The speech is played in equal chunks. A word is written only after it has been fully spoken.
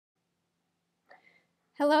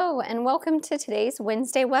Hello and welcome to today's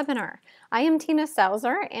Wednesday webinar. I am Tina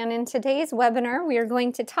Sauser, and in today's webinar we are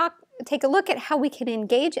going to take a look at how we can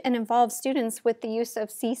engage and involve students with the use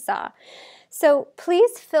of Seesaw. So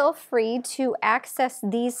please feel free to access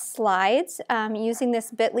these slides using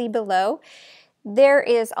this bit.ly below. There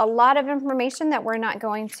is a lot of information that we're not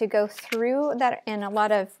going to go through and a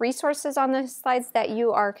lot of resources on the slides that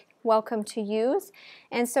you are welcome to use.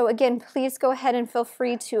 And so again, please go ahead and feel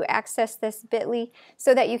free to access this bit.ly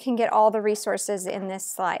so that you can get all the resources in this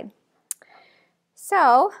slide.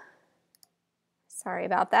 So, sorry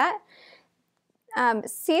about that.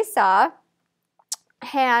 Seesaw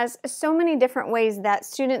has so many different ways that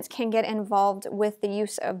students can get involved with the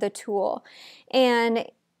use of the tool. And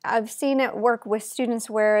I've seen it work with students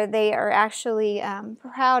where they are actually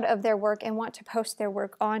proud of their work and want to post their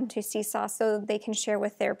work onto Seesaw so they can share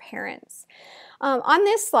with their parents. On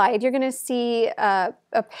this slide, you're going to see a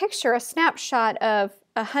picture, a snapshot of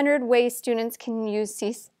 100 ways students can use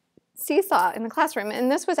Seesaw in the classroom.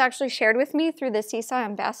 And this was actually shared with me through the Seesaw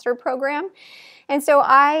Ambassador Program. And so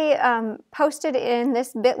I posted in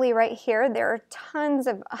this bit.ly right here. There are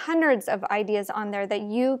hundreds of ideas on there that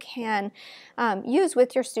you can use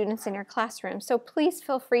with your students in your classroom. So please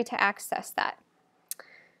feel free to access that.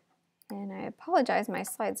 And I apologize, my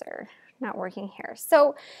slides are not working here.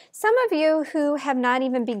 So some of you who have not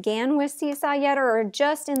even began with Seesaw yet or are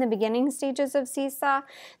just in the beginning stages of Seesaw,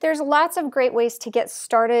 there's lots of great ways to get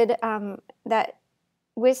started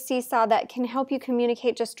with Seesaw that can help you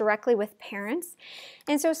communicate just directly with parents.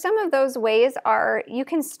 And so some of those ways are, you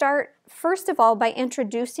can start first of all by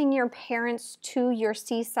introducing your parents to your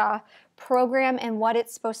Seesaw program and what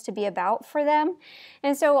it's supposed to be about for them.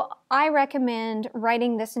 And so I recommend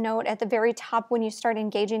writing this note at the very top when you start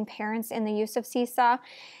engaging parents in the use of Seesaw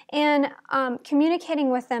and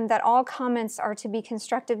communicating with them that all comments are to be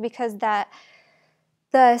constructive, because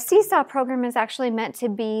the Seesaw program is actually meant to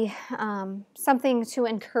be something to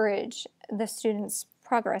encourage the students'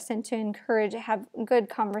 progress and to have good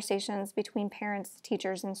conversations between parents,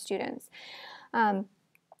 teachers, and students.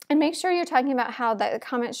 And make sure you're talking about how the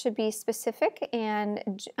comments should be specific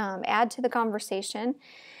and add to the conversation.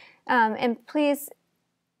 And please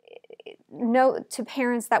note to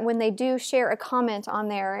parents that when they do share a comment on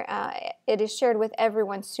there, it is shared with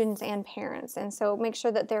everyone, students and parents. And so make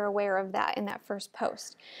sure that they're aware of that in that first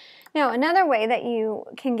post. Now, another way that you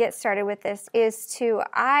can get started with this is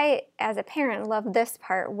I, as a parent, love this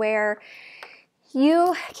part where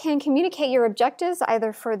you can communicate your objectives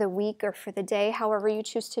either for the week or for the day, however you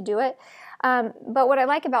choose to do it. But what I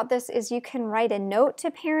like about this is you can write a note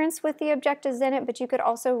to parents with the objectives in it, but you could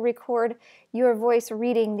also record your voice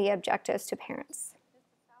reading the objectives to parents.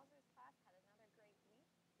 Mrs. Sauser's class had another great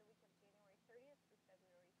week. The week of January 30th through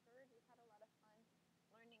February 3rd. We had a lot of fun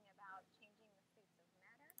learning about changing the face of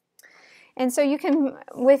matter. And so you can,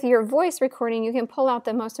 with your voice recording, you can pull out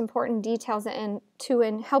the most important details and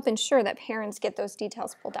help ensure that parents get those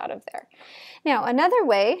details pulled out of there. Now, another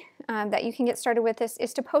way that you can get started with this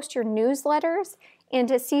is to post your newsletters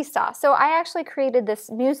into Seesaw. So I actually created this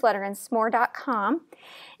newsletter in smore.com,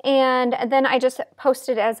 and then I just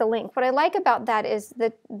posted it as a link. What I like about that is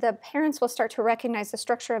that the parents will start to recognize the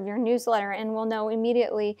structure of your newsletter and will know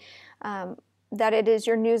immediately that it is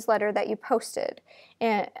your newsletter that you posted.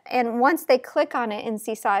 And once they click on it in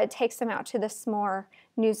Seesaw, it takes them out to the S'more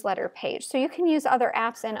newsletter page. So you can use other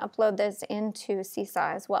apps and upload those into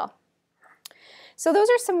Seesaw as well. So those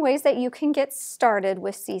are some ways that you can get started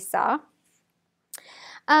with Seesaw.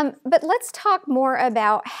 But let's talk more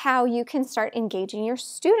about how you can start engaging your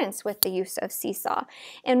students with the use of Seesaw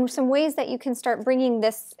and some ways that you can start bringing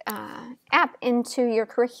this app into your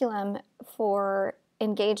curriculum for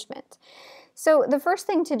engagement. So the first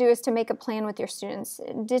thing to do is to make a plan with your students.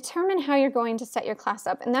 Determine how you're going to set your class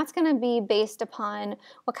up, and that's going to be based upon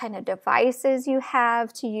what kind of devices you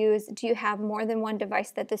have to use. Do you have more than one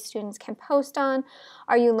device that the students can post on?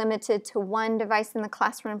 Are you limited to one device in the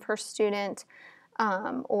classroom per student,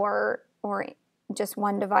 or just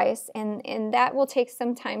one device? And that will take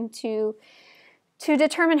some time to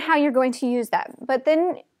determine how you're going to use that. But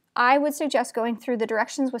then I would suggest going through the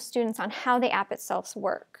directions with students on how the app itself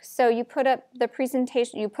works. So you put up the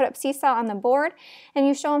presentation, you put up Seesaw on the board, and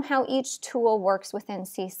you show them how each tool works within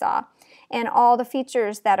Seesaw and all the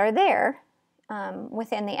features that are there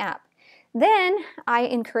within the app. Then I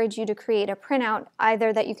encourage you to create a printout,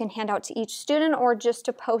 either that you can hand out to each student or just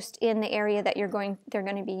to post in the area that they're going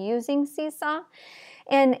to be using Seesaw.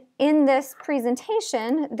 And in this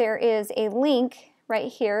presentation, there is a link right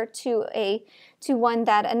here to one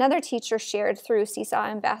that another teacher shared through Seesaw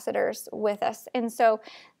Ambassadors with us. And so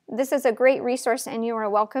this is a great resource, and you are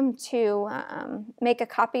welcome to make a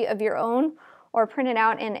copy of your own or print it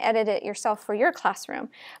out and edit it yourself for your classroom.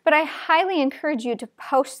 But I highly encourage you to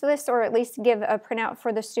post this, or at least give a printout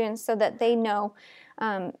for the students so that they know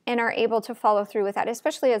and are able to follow through with that,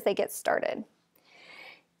 especially as they get started.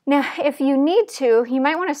 Now, if you need to, you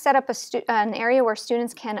might want to set up an area where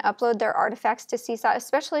students can upload their artifacts to Seesaw,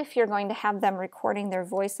 especially if you're going to have them recording their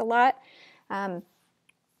voice a lot.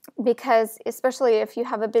 Because especially if you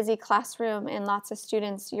have a busy classroom and lots of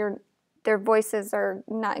students, their voices are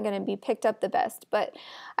not going to be picked up the best. But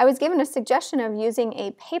I was given a suggestion of using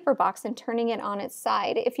a paper box and turning it on its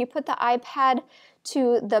side. If you put the iPad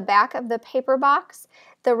to the back of the paper box,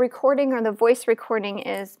 the recording or the voice recording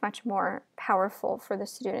is much more powerful for the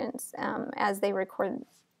students as they record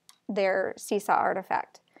their Seesaw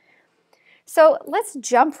artifact. So let's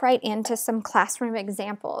jump right into some classroom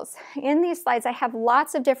examples. In these slides, I have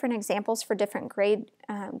lots of different examples for different grade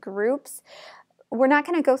groups. We're not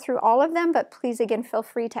going to go through all of them, but please, again, feel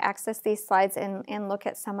free to access these slides and look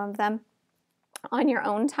at some of them on your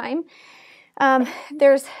own time.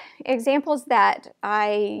 There's examples that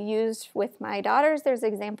I used with my daughters. There's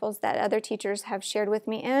examples that other teachers have shared with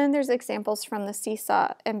me, and there's examples from the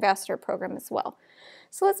Seesaw Ambassador Program as well.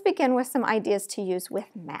 So let's begin with some ideas to use with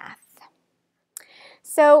math.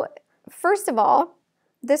 So first of all,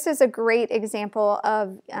 this is a great example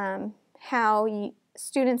of how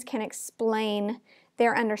students can explain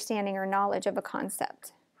their understanding or knowledge of a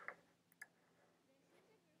concept.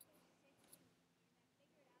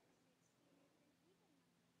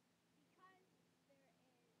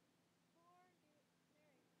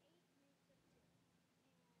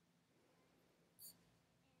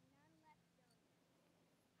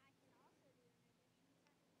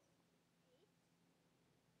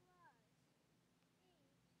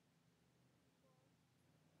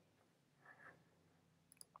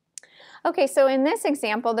 Okay, so in this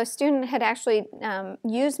example, the student had actually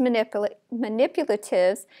used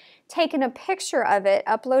manipulatives, taken a picture of it,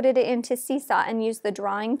 uploaded it into Seesaw, and used the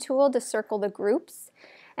drawing tool to circle the groups,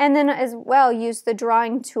 and then as well used the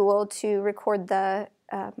drawing tool to record the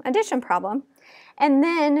addition problem. And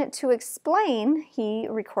then to explain, he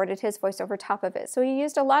recorded his voice over top of it. So he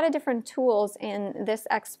used a lot of different tools in this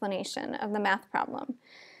explanation of the math problem.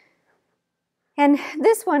 And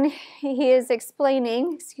this one, he is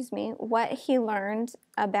explaining, what he learned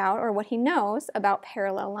about, or what he knows about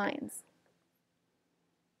parallel lines.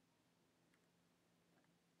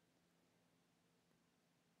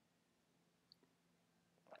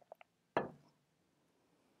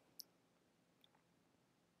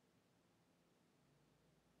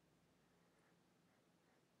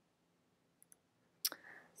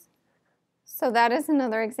 So that is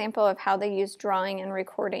another example of how they use drawing and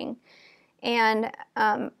recording. And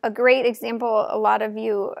a great example, a lot of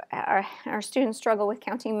you, our students struggle with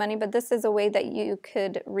counting money, but this is a way that you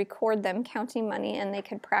could record them counting money and they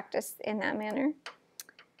could practice in that manner.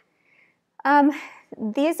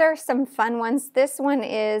 These are some fun ones. This one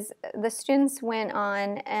is the students went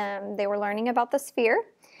on, they were learning about the sphere.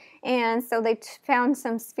 And so they found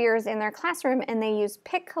some spheres in their classroom and they used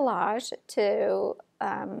Pic Collage to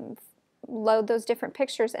load those different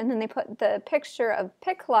pictures, and then they put the picture of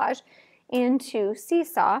Pic Collage into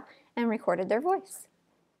Seesaw and recorded their voice.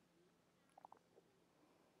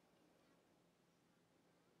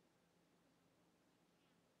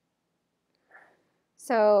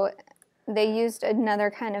 So they used another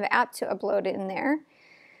kind of app to upload it in there.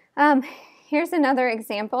 Here's another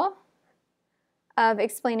example of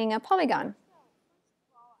explaining a polygon.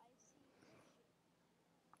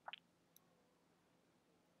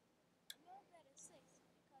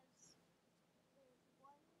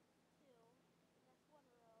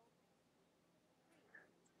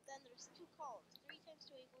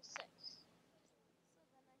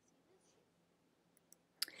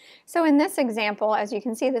 So in this example, as you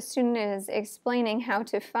can see, the student is explaining how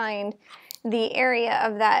to find the area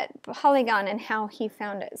of that polygon and how he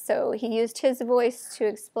found it. So he used his voice to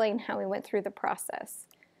explain how he went through the process,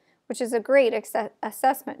 which is a great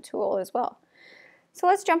assessment tool as well. So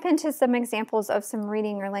let's jump into some examples of some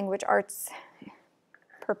reading or language arts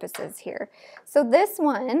purposes here. So this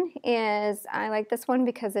one is, I like this one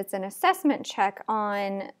because it's an assessment check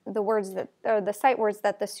on the words that, or the sight words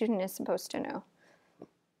that the student is supposed to know.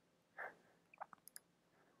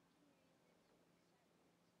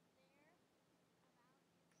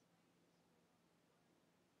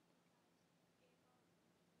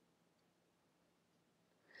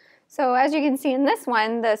 So as you can see in this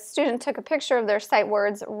one, the student took a picture of their sight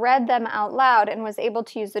words, read them out loud, and was able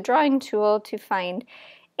to use the drawing tool to find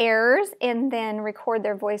errors and then record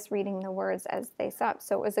their voice reading the words as they saw.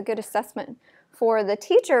 So it was a good assessment for the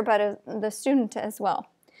teacher, but the student as well.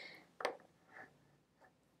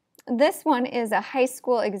 This one is a high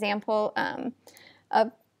school example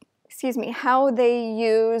of how they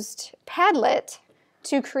used Padlet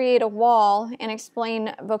to create a wall and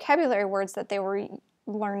explain vocabulary words that they were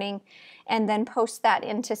learning, and then post that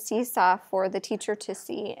into Seesaw for the teacher to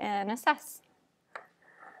see and assess.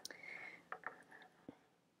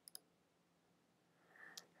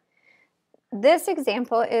 This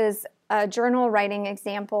example is a journal writing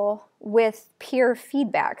example with peer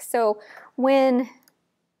feedback. So when, if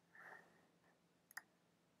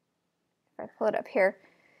I pull it up here,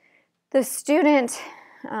 the student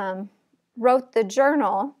wrote the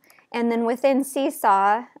journal, and then within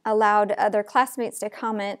Seesaw allowed other classmates to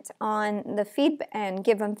comment on the feedback and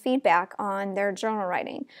give them feedback on their journal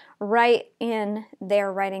writing right in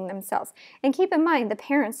their writing themselves. And keep in mind, the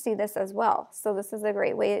parents see this as well, so this is a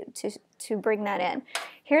great way to bring that in.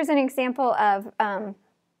 Here's an example of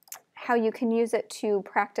how you can use it to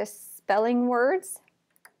practice spelling words.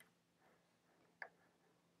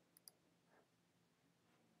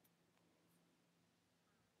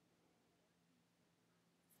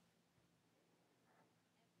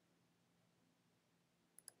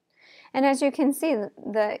 And as you can see,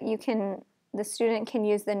 the student can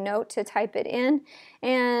use the note to type it in,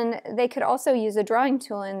 and they could also use a drawing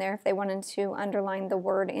tool in there if they wanted to underline the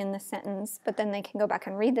word in the sentence, but then they can go back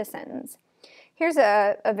and read the sentence. Here's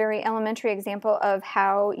a very elementary example of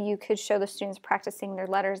how you could show the students practicing their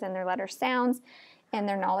letters and their letter sounds and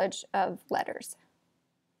their knowledge of letters.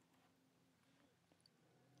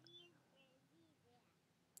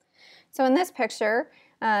 So in this picture,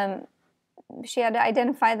 she had to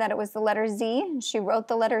identify that it was the letter Z. She wrote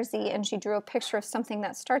the letter Z, and she drew a picture of something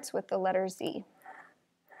that starts with the letter Z.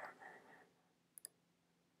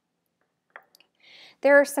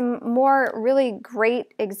 There are some more really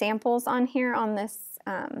great examples on here on this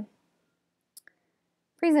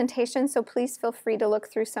presentation, so please feel free to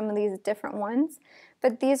look through some of these different ones.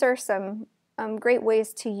 But these are some great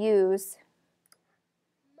ways to use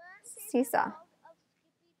Seesaw.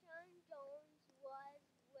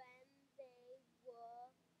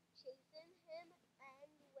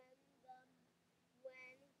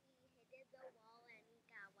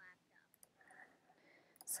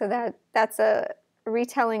 So that's a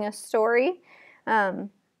retelling a story,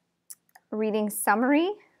 reading summary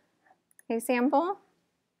example.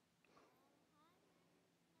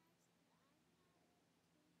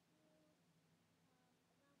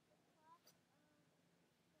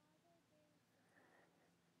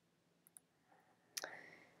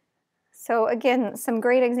 So again, some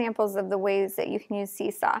great examples of the ways that you can use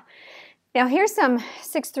Seesaw. Now here's some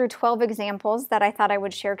 6 through 12 examples that I thought I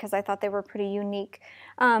would share because I thought they were pretty unique.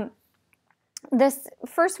 This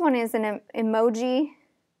first one is an emoji,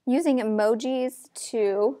 using emojis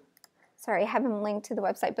to, sorry, I have them linked to the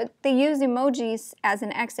website, but they use emojis as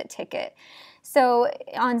an exit ticket. So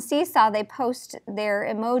on Seesaw, they post their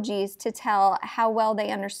emojis to tell how well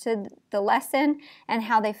they understood the lesson and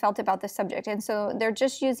how they felt about the subject. And so they're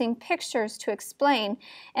just using pictures to explain.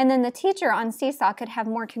 And then the teacher on Seesaw could have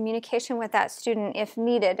more communication with that student if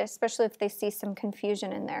needed, especially if they see some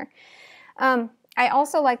confusion in there. I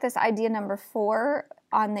also like this idea number 4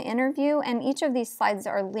 on the interview, and each of these slides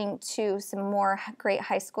are linked to some more great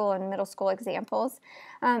high school and middle school examples.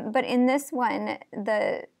 But in this one,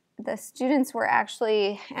 the students were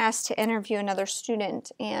actually asked to interview another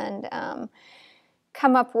student and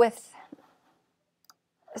come up with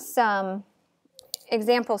some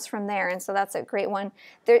examples from there, and so that's a great one.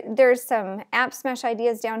 There's some app smash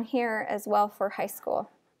ideas down here as well for high school.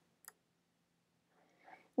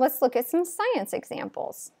 Let's look at some science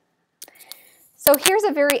examples. So here's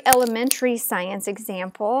a very elementary science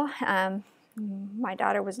example. My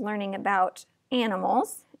daughter was learning about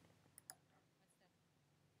animals.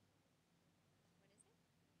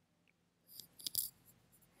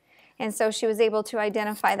 And so she was able to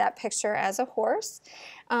identify that picture as a horse.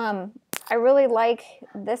 I really like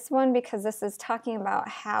this one because this is talking about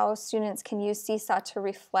how students can use Seesaw to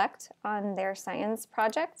reflect on their science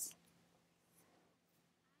projects.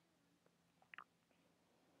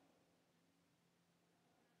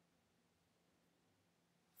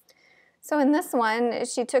 So in this one,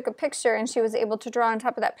 she took a picture and she was able to draw on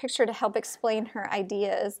top of that picture to help explain her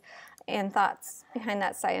ideas and thoughts behind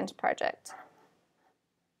that science project.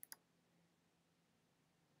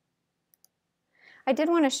 I did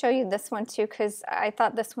want to show you this one too because I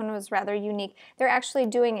thought this one was rather unique. They're actually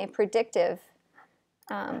doing a predictive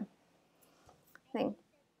thing.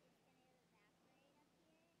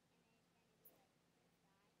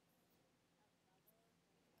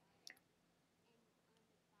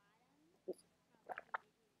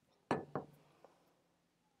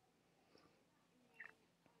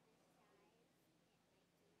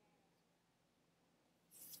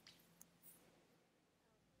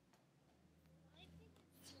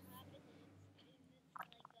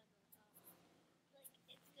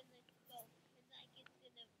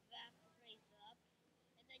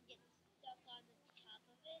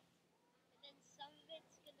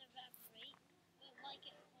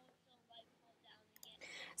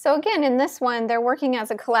 So again, in this one, they're working as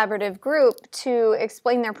a collaborative group to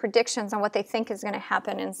explain their predictions on what they think is going to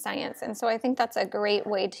happen in science. And so I think that's a great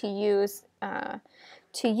way to use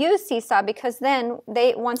Seesaw, because then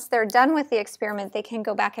once they're done with the experiment, they can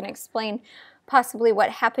go back and explain possibly what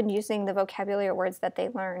happened using the vocabulary words that they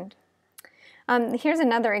learned. Here's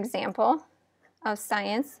another example of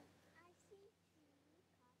science.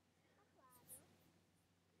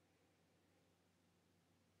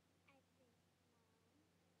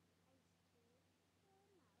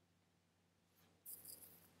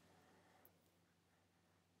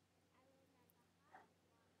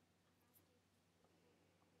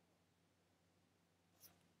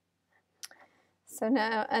 So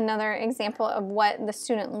now another example of what the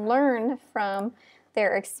student learned from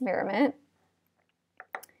their experiment.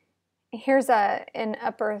 Here's in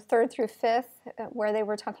upper 3rd through 5th where they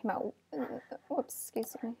were talking about,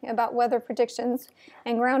 about weather predictions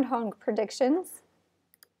and groundhog predictions.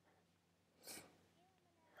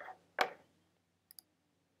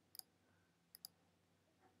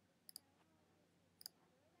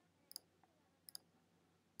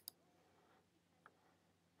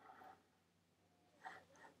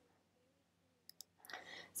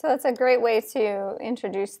 So that's a great way to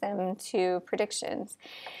introduce them to predictions.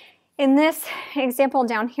 In this example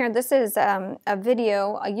down here, this is a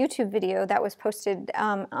YouTube video that was posted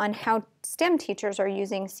on how STEM teachers are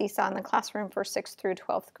using Seesaw in the classroom for 6th through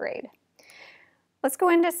 12th grade. Let's go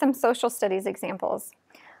into some social studies examples.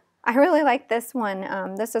 I really like this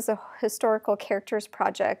one. This is a historical characters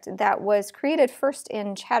project that was created first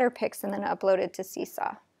in Chatterpix and then uploaded to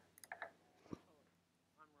Seesaw.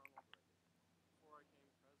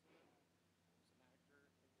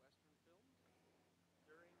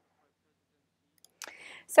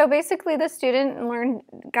 So basically the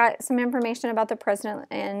student got some information about the president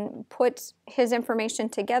and put his information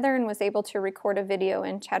together and was able to record a video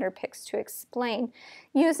in Chatterpix to explain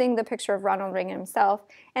using the picture of Ronald Reagan himself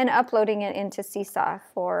and uploading it into Seesaw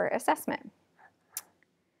for assessment.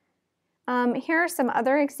 Here are some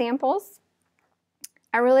other examples.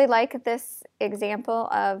 I really like this example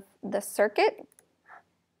of the circuit,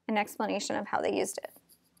 an explanation of how they used it.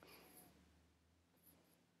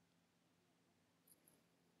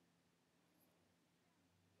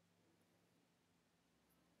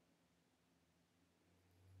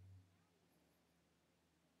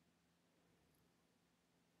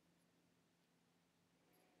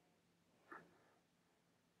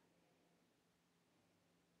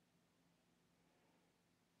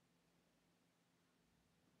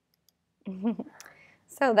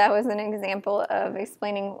 So that was an example of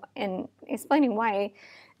explaining why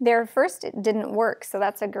their first didn't work. So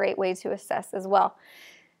that's a great way to assess as well.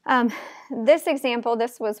 This example,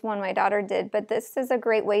 this was one my daughter did, but this is a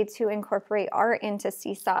great way to incorporate art into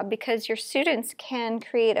Seesaw because your students can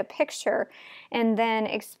create a picture and then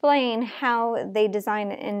explain how they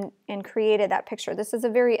designed and created that picture. This is a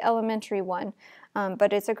very elementary one,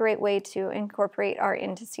 but it's a great way to incorporate art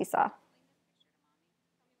into Seesaw.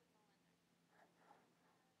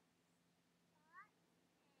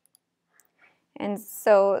 And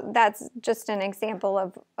so that's just an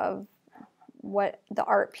example of what the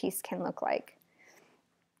art piece can look like.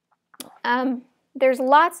 There's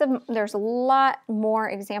a lot more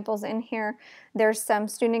examples in here. There's some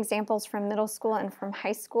student examples from middle school and from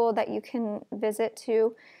high school that you can visit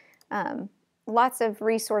too. Lots of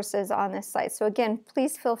resources on this site. So again,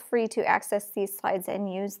 please feel free to access these slides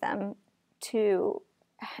and use them to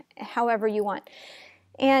however you want.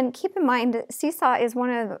 And keep in mind, Seesaw is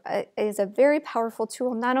is a very powerful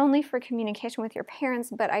tool, not only for communication with your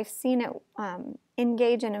parents, but I've seen it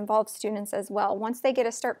engage and involve students as well. Once they get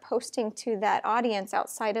to start posting to that audience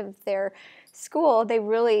outside of their school, they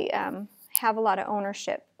really have a lot of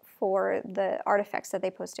ownership for the artifacts that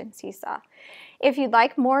they post in Seesaw. If you'd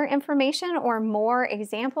like more information or more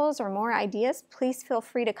examples or more ideas, please feel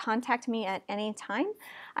free to contact me at any time.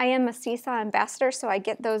 I am a Seesaw ambassador, so I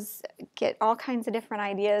get all kinds of different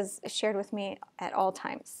ideas shared with me at all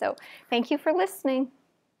times. So thank you for listening.